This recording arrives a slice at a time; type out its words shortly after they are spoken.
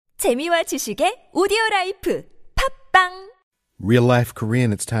재미와 지식의 오디오라이프 팝빵 Real Life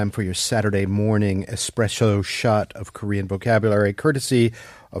Korean, it's time for your Saturday morning espresso shot of Korean vocabulary, courtesy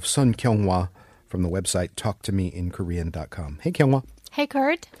of Sun Kyunghwa from the website talktomeinkorean.com. Hey, Kyunghwa. Hey,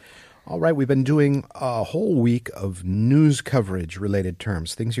 Kurt. All right, we've been doing a whole week of news coverage related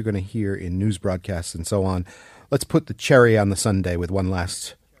terms, things you're going to hear in news broadcasts and so on. Let's put the cherry on the sundae with one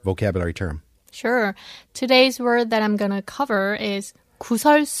last vocabulary term. Sure. Today's word that I'm going to cover is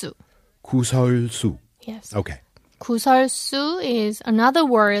구설수. 구설수. Yes. Okay. 구설수 is another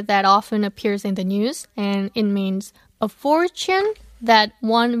word that often appears in the news, and it means a fortune that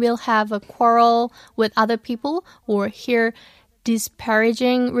one will have a quarrel with other people or hear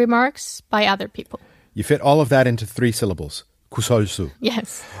disparaging remarks by other people. You fit all of that into 3 syllables. 구설수.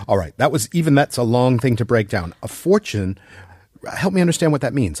 Yes. All right. That's a long thing to break down. A fortune, help me understand what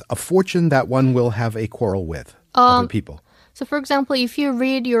that means. A fortune that one will have a quarrel with other people. So, for example, if you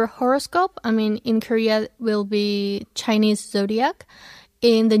read your horoscope, in Korea will be Chinese zodiac,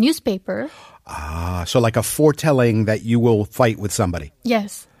 in the newspaper. So like a foretelling that you will fight with somebody.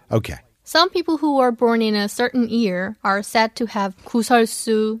 Yes. Okay. Some people who are born in a certain year are said to have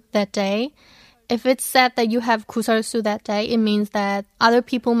구설수 that day. If it's said that you have 구설수 that day, it means that other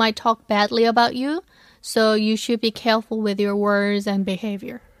people might talk badly about you. So you should be careful with your words and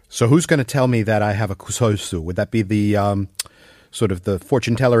behavior. So who's going to tell me that I have a 구설수? Would that be the sort of the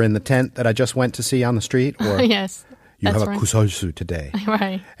fortune teller in the tent that I just went to see on the street? Or Yes. you have right. a 구설수 today.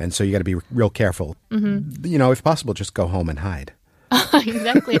 Right. And so you got to be real careful. Mm-hmm. You know, if possible, just go home and hide.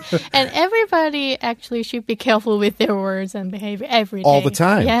 Exactly. And everybody actually should be careful with their words and behavior every day. All the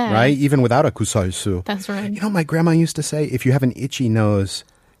time, yeah. right? Even without a 구설수. That's right. You know, my grandma used to say, if you have an itchy nose,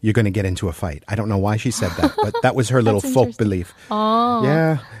 you're going to get into a fight. I don't know why she said that, but that was her little folk belief. Oh.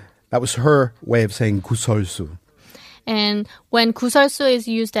 Yeah. That was her way of saying 구설수. And when 구설수 is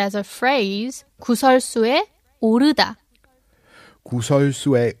used as a phrase, 구설수에 오르다.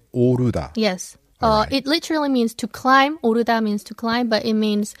 구설수에 오르다. Yes. Right. It literally means to climb. 오르다 means to climb, but it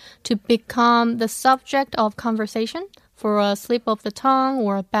means to become the subject of conversation for a slip of the tongue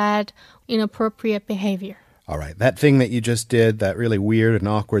or a bad, inappropriate behavior. All right. That thing that you just did, that really weird and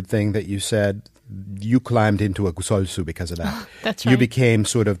awkward thing that you said, you climbed into a 구설수 because of that. That's right. You became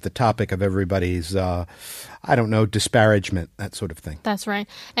sort of the topic of everybody's, disparagement, that sort of thing. That's right.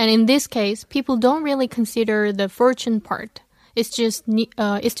 And in this case, people don't really consider the fortune part. It's just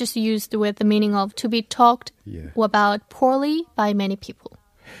used with the meaning of to be talked about poorly by many people.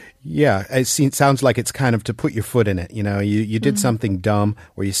 Yeah, it sounds like it's kind of to put your foot in it. You know, you did something dumb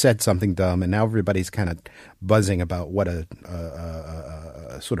or you said something dumb, and now everybody's kind of buzzing about what a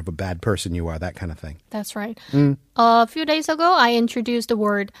sort of a bad person you are, that kind of thing. That's right. A few days ago, I introduced the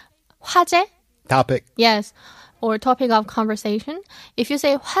word 화제. Topic. Yes, or topic of conversation. If you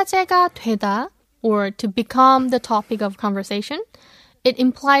say 화제가 되다, or to become the topic of conversation, it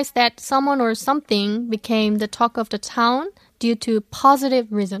implies that someone or something became the talk of the town due to positive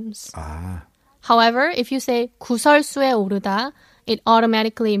reasons. However, if you say 구설수에 오르다, it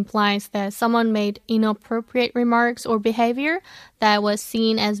automatically implies that someone made inappropriate remarks or behavior that was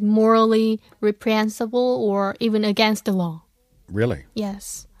seen as morally reprehensible or even against the law. Really?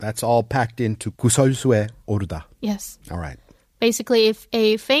 Yes. That's all packed into 구설수에 오르다. Yes. All right. Basically, if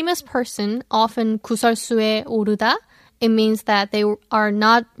a famous person often 구설수에 오르다, it means that they are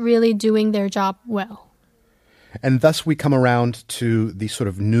not really doing their job well. And thus we come around to the sort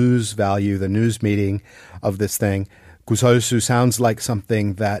of news value, the news meeting of this thing. 구설수 sounds like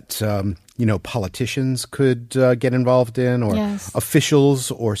something that, politicians could get involved in, or officials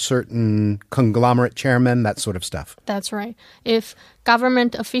or certain conglomerate chairmen, that sort of stuff. That's right. If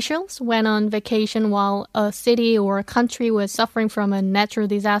government officials went on vacation while a city or a country was suffering from a natural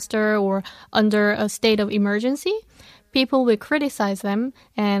disaster or under a state of emergency, people will criticize them,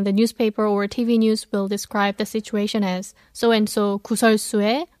 and the newspaper or TV news will describe the situation as so-and-so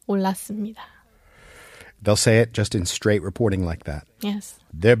구설수에 올랐습니다. They'll say it just in straight reporting like that. Yes.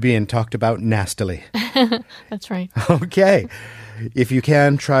 They're being talked about nastily. That's right. Okay. If you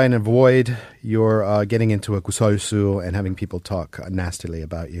can, try and avoid your getting into a 구설수 and having people talk nastily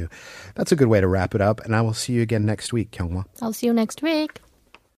about you. That's a good way to wrap it up, and I will see you again next week, Kyunghwa. I'll see you next week.